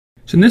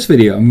So in this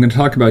video, I'm going to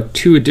talk about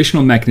two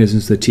additional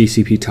mechanisms that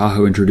TCP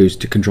Tahoe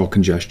introduced to control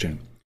congestion: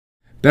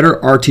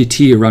 better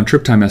RTT around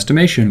trip time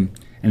estimation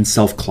and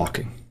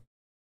self-clocking.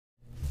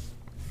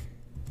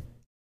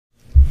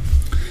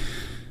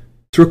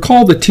 To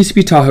recall, the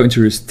TCP Tahoe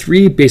introduced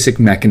three basic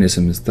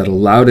mechanisms that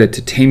allowed it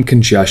to tame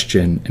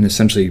congestion and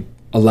essentially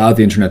allow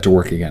the internet to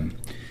work again.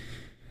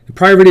 The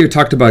prior video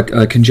talked about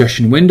a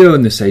congestion window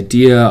and this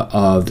idea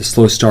of the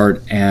slow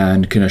start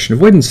and congestion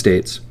avoidance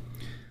states.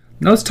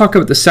 Now let's talk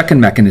about the second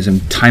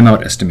mechanism,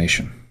 timeout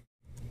estimation.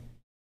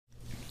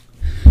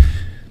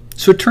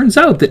 So it turns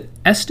out that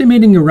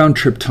estimating your round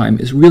trip time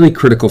is really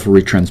critical for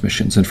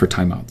retransmissions and for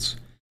timeouts.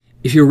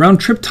 If your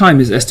round trip time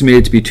is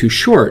estimated to be too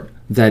short,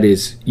 that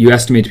is, you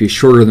estimate to be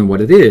shorter than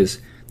what it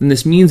is, then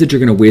this means that you're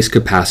going to waste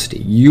capacity.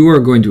 You are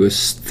going to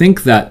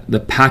think that the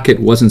packet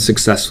wasn't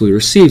successfully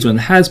received when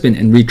it has been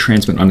and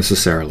retransmit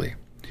unnecessarily.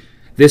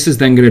 This is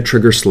then going to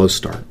trigger slow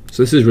start.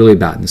 So this is really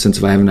bad in the sense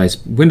if I have a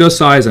nice window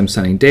size, I'm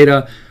sending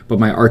data, but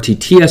my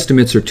RTT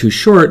estimates are too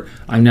short,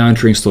 I'm now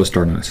entering slow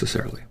start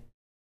unnecessarily.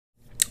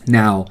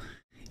 Now,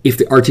 if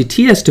the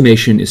RTT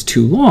estimation is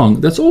too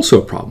long, that's also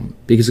a problem,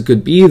 because it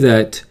could be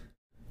that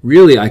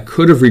really I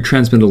could have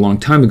retransmitted a long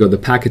time ago, the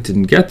packet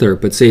didn't get there,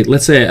 but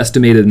let's say I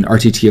estimated an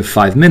RTT of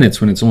 5 minutes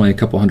when it's only a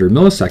couple hundred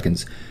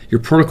milliseconds. Your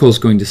protocol is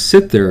going to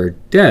sit there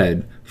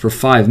dead for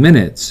 5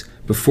 minutes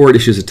before it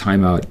issues a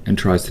timeout and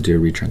tries to do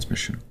a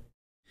retransmission.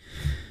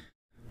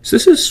 So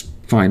this is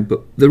fine,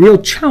 but the real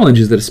challenge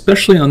is that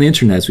especially on the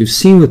internet, as we've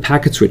seen with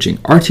packet switching,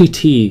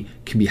 RTT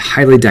can be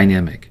highly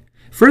dynamic.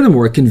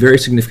 Furthermore, it can vary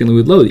significantly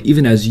with load.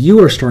 Even as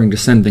you are starting to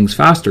send things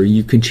faster,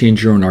 you can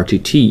change your own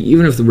RTT,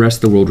 even if the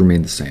rest of the world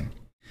remained the same.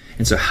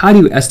 And so how do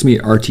you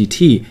estimate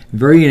RTT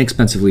very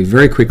inexpensively,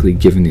 very quickly,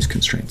 given these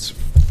constraints?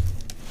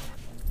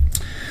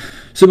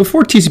 So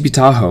before TCP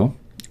Tahoe,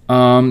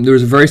 there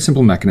was a very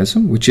simple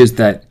mechanism, which is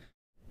that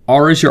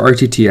R is your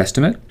RTT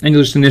estimate, and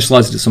you'll just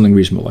initialize it to something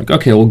reasonable, like,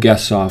 okay, we'll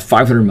guess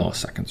 500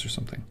 milliseconds or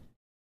something.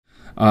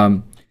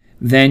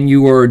 Then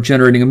you are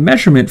generating a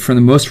measurement from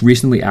the most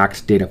recently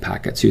ACKed data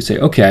packet. So you say,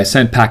 okay, I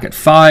sent packet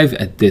 5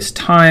 at this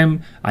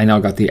time. I now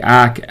got the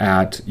ACK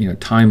at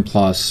time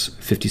plus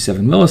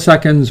 57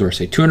 milliseconds, or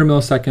say 200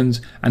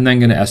 milliseconds, and then I'm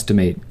going to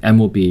estimate M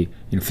will be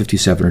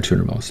 57 or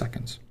 200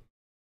 milliseconds.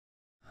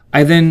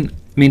 I then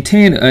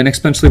maintain an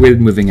exponentially weighted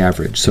moving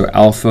average, so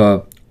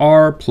alpha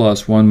R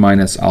plus 1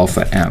 minus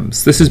alpha M.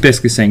 So this is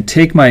basically saying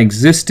take my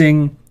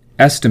existing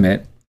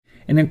estimate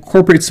and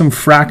incorporate some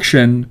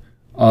fraction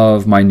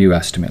of my new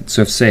estimate.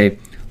 So if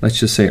let's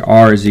just say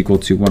R is equal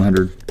to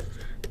 100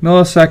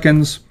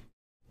 milliseconds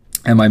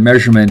and my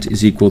measurement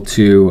is equal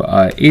to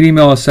 80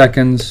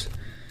 milliseconds,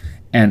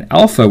 and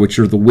alpha, which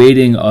are the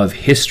weighting of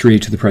history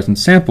to the present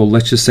sample,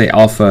 let's just say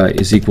alpha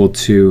is equal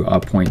to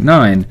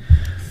 0.9.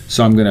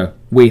 So I'm going to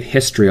weight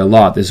history a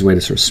lot. This is a way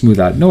to sort of smooth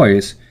out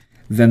noise.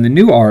 Then the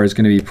new R is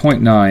going to be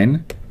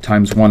 0.9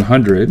 times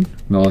 100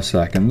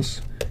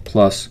 milliseconds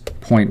plus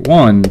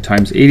 0.1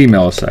 times 80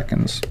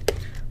 milliseconds,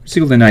 which is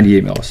equal to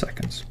 98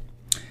 milliseconds.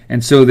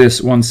 And so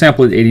this one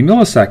sample at 80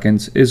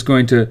 milliseconds is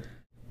going to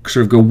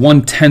sort of go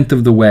 1/10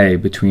 of the way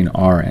between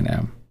R and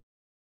M.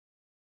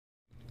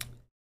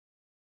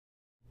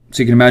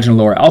 So you can imagine a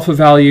lower alpha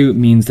value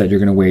means that you're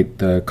going to weight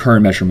the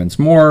current measurements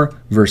more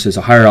versus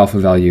a higher alpha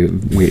value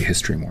weight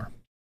history more.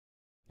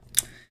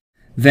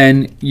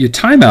 Then your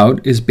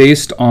timeout is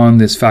based on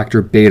this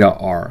factor beta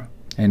R,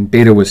 and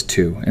beta was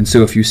 2. And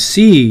so if you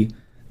see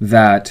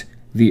that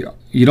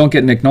you don't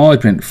get an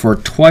acknowledgement for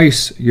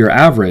twice your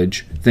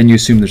average, then you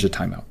assume there's a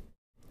timeout,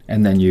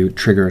 and then you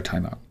trigger a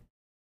timeout.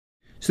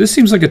 So this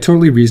seems like a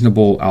totally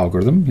reasonable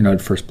algorithm, at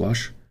first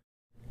blush.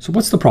 So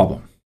what's the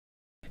problem?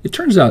 It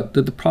turns out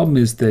that the problem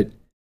is that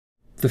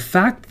the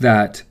fact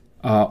that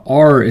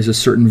R is a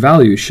certain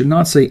value should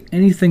not say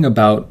anything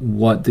about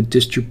what the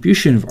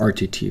distribution of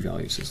RTT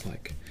values is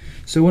like.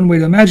 So one way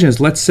to imagine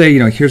is, let's say,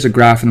 here's a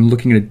graph and I'm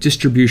looking at a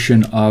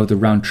distribution of the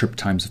round trip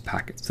times of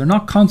packets. They're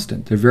not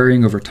constant, they're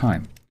varying over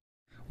time.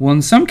 Well,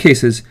 in some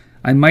cases,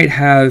 I might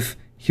have,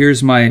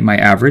 here's my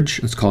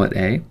average, let's call it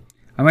A.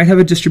 I might have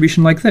a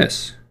distribution like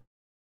this,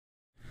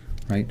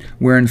 right?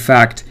 Where in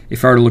fact,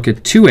 if I were to look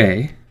at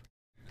 2A,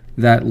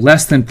 that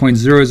less than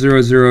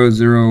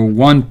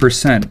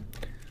 0.00001%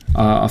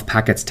 of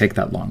packets take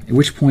that long, at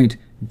which point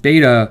a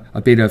beta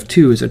of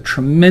 2 is a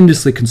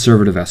tremendously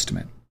conservative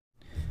estimate.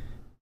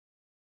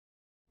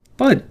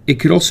 But it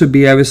could also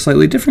be, I have a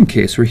slightly different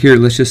case, where here,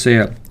 let's just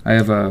say I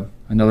have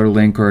another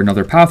link or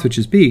another path, which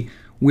is B,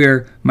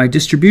 where my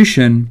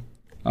distribution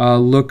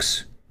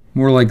looks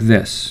more like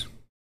this.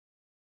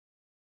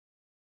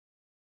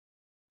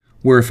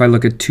 Where if I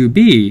look at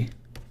 2B,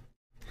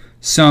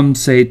 some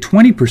say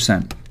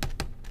 20%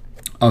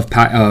 of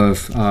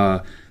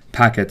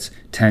packets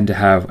tend to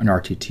have an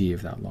RTT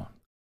of that long.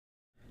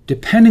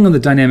 Depending on the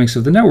dynamics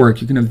of the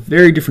network, you can have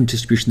very different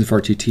distributions of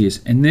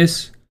RTTs, and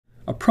this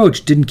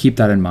approach didn't keep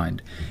that in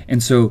mind.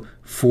 And so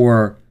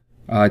for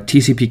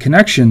TCP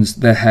connections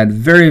that had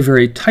very,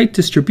 very tight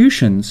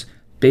distributions,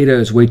 beta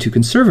is way too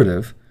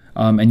conservative,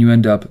 and you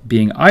end up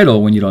being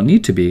idle when you don't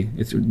need to be.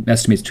 It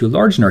estimates too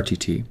large an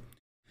RTT.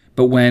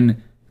 But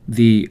when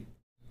the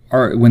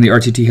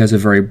RTT has a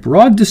very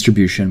broad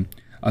distribution,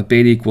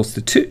 beta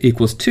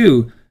equals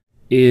 2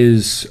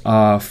 is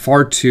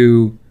far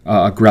too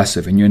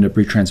aggressive, and you end up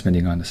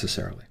retransmitting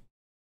unnecessarily.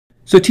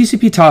 So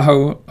TCP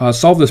Tahoe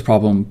solved this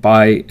problem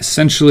by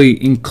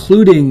essentially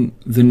including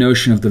the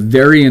notion of the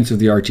variance of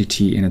the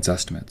RTT in its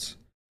estimates.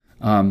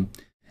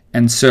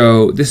 And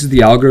so this is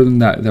the algorithm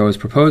that was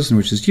proposed and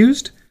which is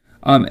used.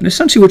 And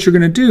essentially what you're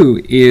going to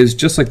do is,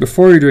 just like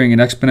before, you're doing an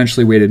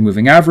exponentially weighted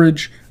moving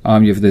average.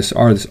 You have this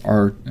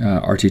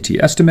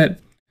RTT estimate.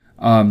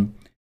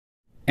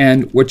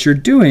 And what you're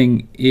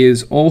doing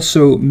is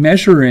also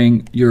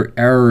measuring your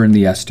error in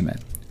the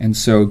estimate. And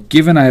so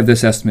given I have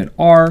this estimate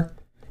R,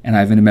 and I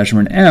have a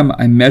measurement M,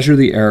 I measure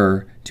the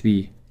error to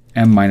be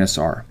M minus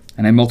R.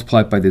 And I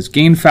multiply it by this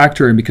gain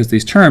factor, and because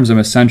these terms, I'm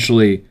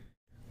essentially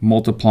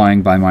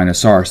multiplying by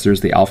minus R. So there's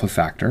the alpha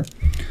factor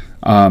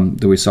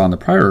that we saw in the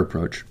prior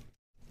approach.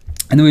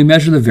 And then we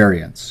measure the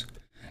variance.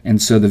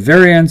 And so the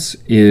variance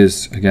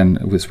is, again,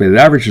 with weighted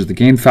average, is the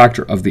gain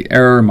factor of the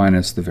error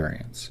minus the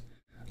variance.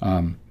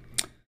 So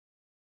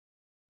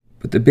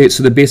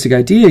the basic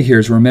idea here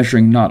is we're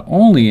measuring not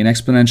only an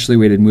exponentially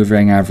weighted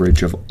moving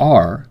average of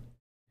R,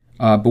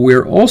 but we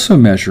are also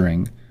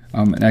measuring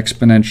an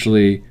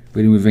exponentially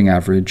weighted moving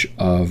average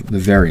of the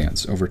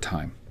variance over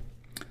time.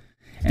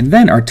 And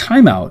then our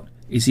timeout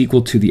is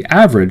equal to the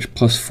average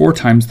plus 4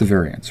 times the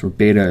variance, where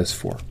beta is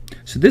 4.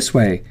 So this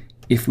way,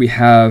 if we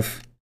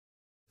have,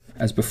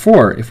 as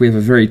before, if we have a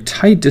very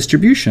tight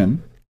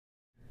distribution,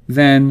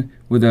 then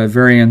with a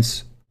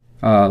variance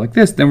like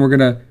this, then we're going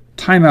to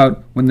time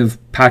out when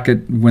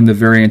the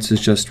variance is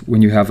just,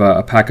 when you have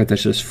a packet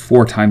that's just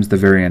 4 times the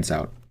variance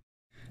out.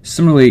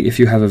 Similarly, if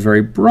you have a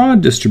very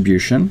broad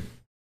distribution,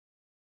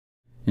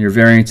 and your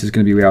variance is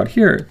going to be way out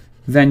here,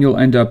 then you'll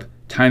end up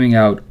timing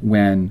out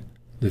when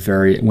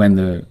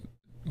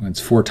it's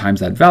 4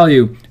 times that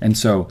value, and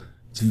so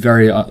it's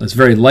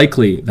very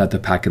likely that the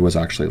packet was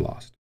actually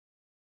lost.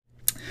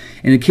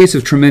 In the case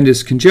of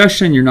tremendous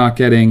congestion, you're not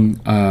getting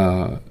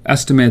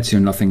estimates,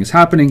 nothing is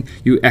happening.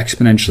 You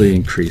exponentially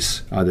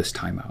increase this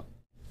timeout.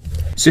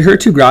 So here are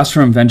 2 graphs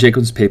from Van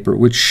Jacob's paper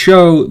which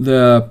show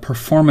the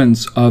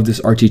performance of this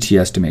RTT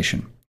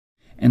estimation.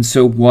 And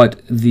so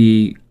what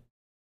the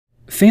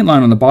faint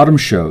line on the bottom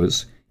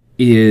shows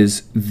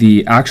is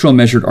the actual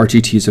measured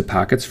RTTs of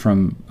packets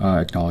from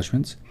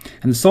acknowledgements.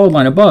 And the solid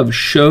line above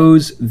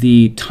shows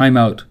the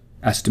timeout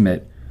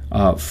estimate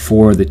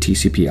for the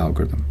TCP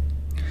algorithm.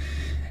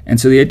 And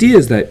so the idea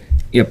is that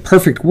in a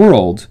perfect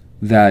world,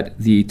 that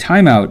the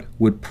timeout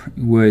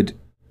would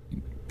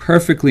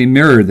perfectly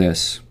mirror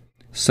this,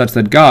 such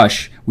that,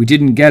 gosh, we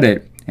didn't get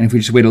it, and if we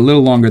just wait a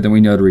little longer, then we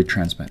know to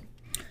retransmit.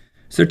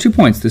 So there are 2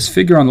 points. This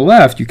figure on the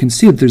left, you can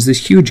see that there's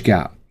this huge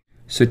gap.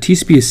 So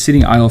TCP is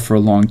sitting idle for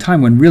a long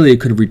time when really it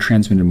could have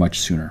retransmitted much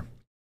sooner.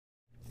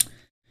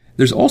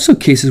 There's also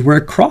cases where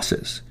it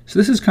crosses. So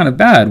this is kind of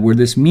bad, where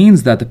this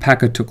means that the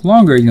packet took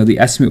longer. The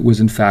estimate was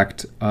in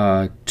fact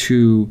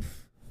too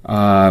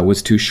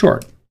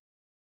short.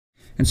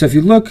 And so if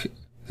you look,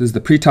 this is the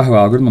pre-Tahoe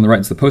algorithm. On the right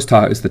is the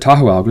post-Tahoe, is the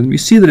Tahoe algorithm. You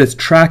see that it's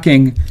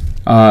tracking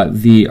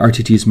the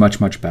RTTs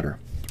much better,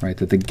 right?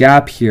 That the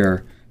gap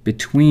here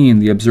between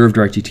the observed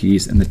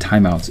RTTs and the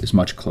timeouts is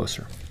much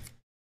closer.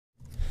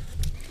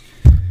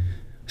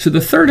 So the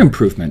third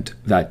improvement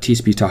that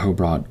TCP Tahoe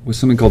brought was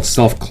something called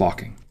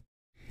self-clocking.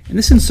 And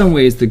this in some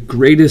ways the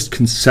greatest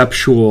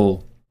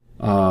conceptual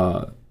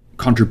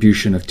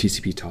contribution of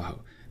TCP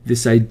Tahoe.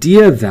 This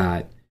idea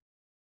that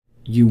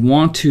you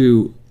want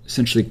to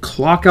essentially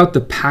clock out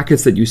the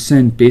packets that you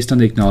send based on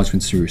the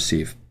acknowledgements you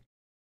receive.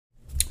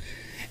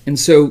 And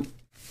so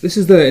this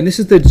is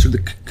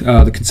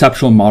the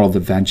conceptual model that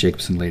Van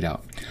Jacobson laid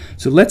out.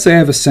 So let's say I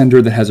have a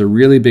sender that has a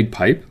really big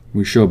pipe.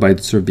 We show by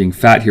sort of being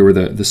fat here, where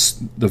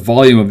the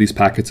volume of these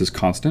packets is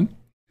constant,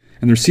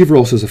 and the receiver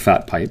also has a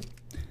fat pipe.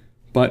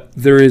 But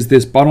there is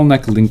this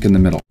bottleneck link in the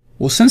middle.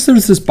 Well, since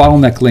there's this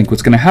bottleneck link,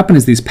 what's going to happen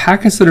is these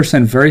packets that are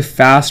sent very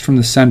fast from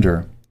the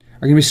sender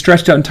are going to be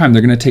stretched out in time.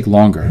 They're going to take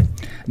longer.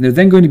 And they're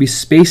then going to be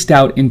spaced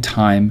out in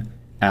time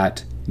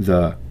at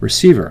the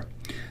receiver.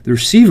 The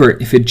receiver,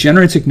 if it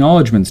generates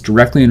acknowledgements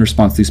directly in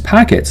response to these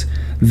packets,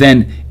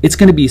 then it's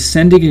going to be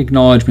sending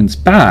acknowledgements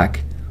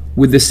back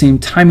with the same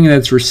timing that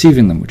it's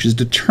receiving them, which is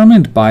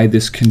determined by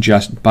this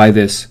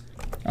bottleneck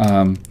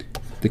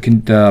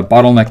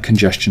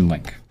congestion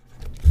link.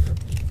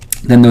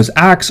 Then those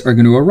ACKs are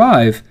going to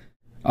arrive.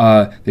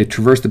 They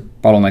traverse the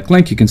bottleneck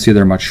link. You can see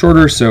they're much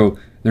shorter, so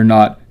they're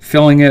not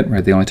filling it,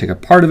 right? They only take a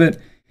part of it.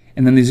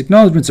 And then these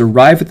acknowledgements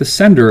arrive at the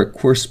sender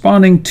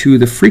corresponding to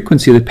the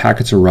frequency that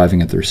packets are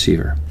arriving at the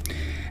receiver.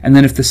 And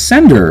then if the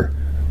sender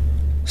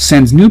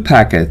sends new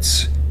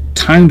packets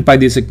timed by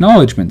these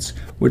acknowledgements,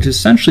 which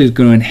essentially is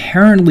going to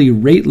inherently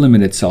rate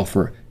limit itself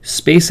or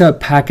space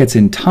out packets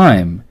in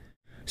time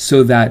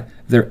so that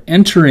they're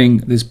entering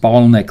this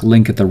bottleneck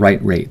link at the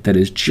right rate. That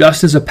is,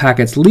 just as a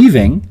packet's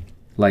leaving,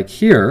 like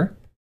here,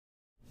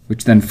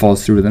 which then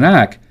falls through with an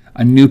ACK,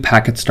 a new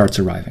packet starts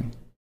arriving.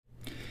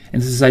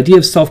 And this idea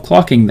of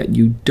self-clocking, that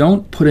you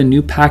don't put a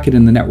new packet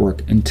in the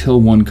network until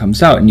one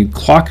comes out, and you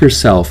clock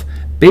yourself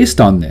based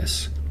on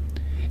this,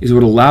 is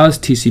what allows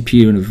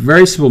TCP, in a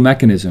very simple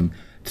mechanism,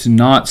 to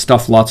not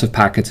stuff lots of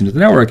packets into the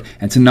network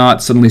and to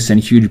not suddenly send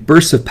huge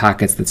bursts of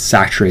packets that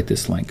saturate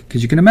this link.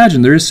 Because you can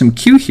imagine there is some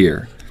queue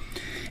here.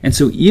 And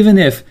so even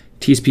if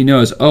TCP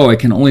knows, oh, I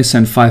can only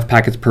send 5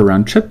 packets per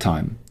round trip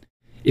time,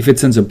 if it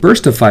sends a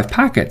burst of 5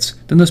 packets,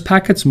 then those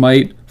packets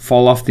might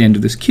fall off the end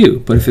of this queue.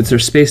 But if they're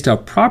spaced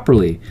out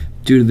properly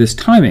due to this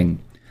timing,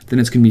 then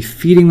it's going to be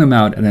feeding them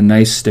out at a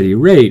nice steady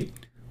rate,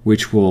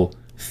 which will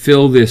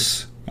fill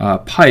this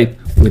pipe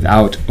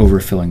without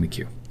overfilling the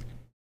queue.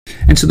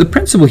 And so the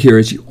principle here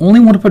is you only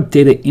want to put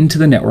data into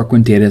the network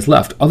when data is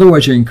left.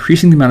 Otherwise, you're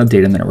increasing the amount of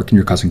data in the network and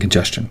you're causing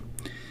congestion.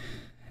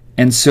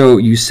 And so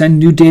you send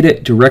new data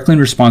directly in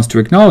response to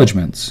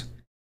acknowledgements.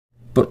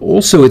 But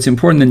also it's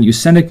important that you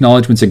send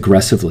acknowledgements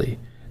aggressively,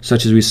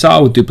 such as we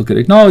saw with duplicate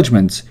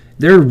acknowledgements.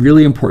 They're a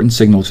really important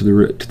signal to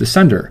the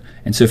sender.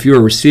 And so if you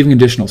are receiving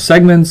additional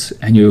segments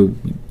and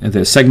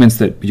the segments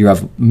that you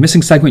have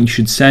missing segment, you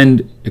should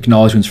send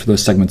acknowledgements for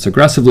those segments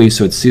aggressively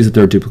so it sees that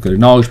there are duplicate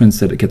acknowledgements,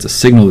 that it gets a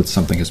signal that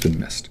something has been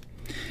missed.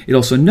 It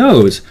also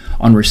knows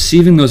on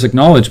receiving those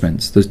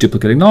acknowledgements, those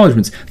duplicate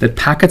acknowledgements, that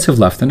packets have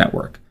left the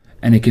network,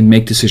 and it can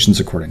make decisions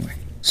accordingly.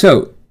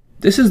 So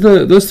this is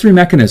those 3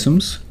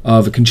 mechanisms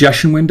of a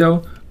congestion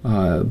window,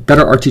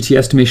 better RTT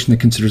estimation that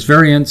considers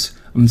variance,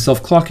 and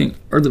self-clocking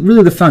are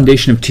really the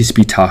foundation of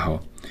TCP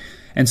Tahoe.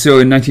 And so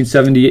in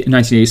 1987,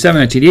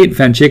 1988,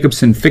 Van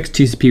Jacobson fixed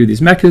TCP with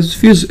these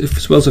mechanisms,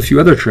 as well as a few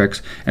other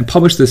tricks, and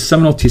published this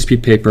seminal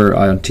TCP paper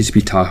on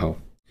TCP Tahoe.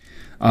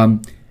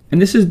 And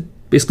this is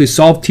basically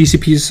solved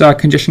TCP's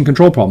congestion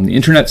control problem. The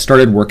internet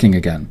started working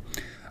again.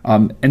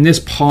 And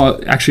this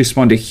actually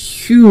spawned a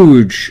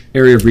huge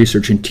area of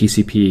research in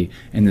TCP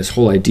and this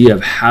whole idea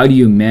of how do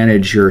you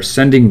manage your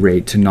sending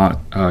rate to not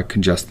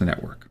congest the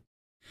network.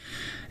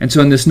 And so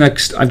in this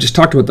next, I've just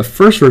talked about the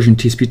first version,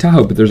 TCP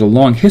Tahoe, but there's a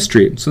long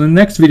history. So in the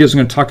next video, I'm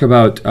going to talk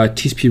about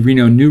TCP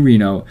Reno, New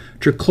Reno,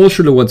 which are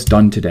closer to what's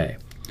done today.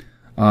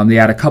 They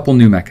add a couple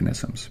new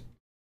mechanisms.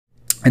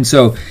 And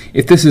so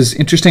if this is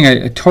interesting,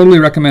 I totally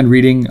recommend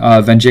reading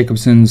Van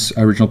Jacobson's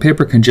original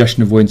paper,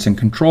 Congestion Avoidance and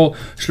Control.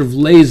 Sort of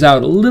lays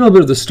out a little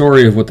bit of the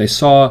story of what they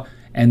saw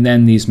and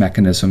then these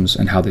mechanisms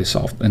and how they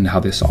solved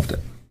it.